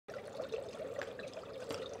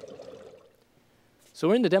So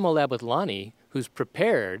we're in the demo lab with Lonnie, who's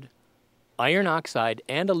prepared iron oxide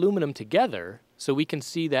and aluminum together so we can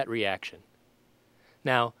see that reaction.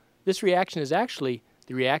 Now, this reaction is actually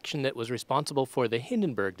the reaction that was responsible for the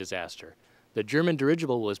Hindenburg disaster. The German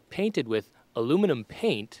dirigible was painted with aluminum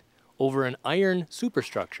paint over an iron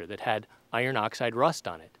superstructure that had iron oxide rust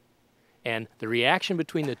on it. And the reaction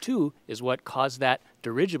between the two is what caused that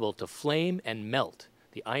dirigible to flame and melt.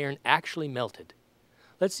 The iron actually melted.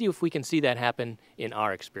 Let's see if we can see that happen in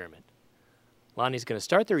our experiment. Lonnie's going to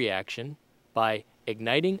start the reaction by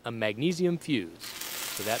igniting a magnesium fuse.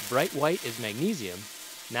 So that bright white is magnesium.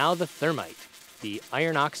 Now the thermite, the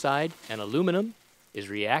iron oxide and aluminum, is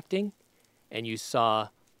reacting, and you saw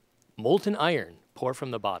molten iron pour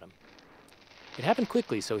from the bottom. It happened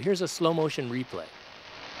quickly, so here's a slow motion replay.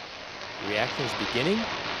 The reaction is beginning.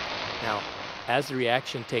 Now, as the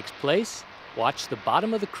reaction takes place, watch the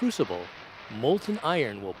bottom of the crucible. Molten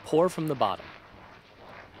iron will pour from the bottom.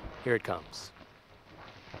 Here it comes.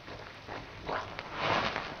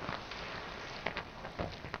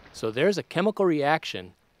 So there's a chemical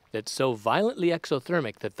reaction that's so violently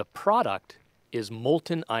exothermic that the product is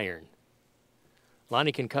molten iron.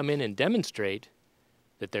 Lonnie can come in and demonstrate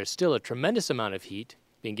that there's still a tremendous amount of heat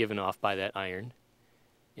being given off by that iron.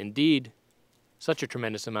 Indeed, such a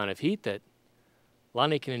tremendous amount of heat that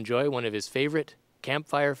Lonnie can enjoy one of his favorite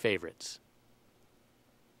campfire favorites.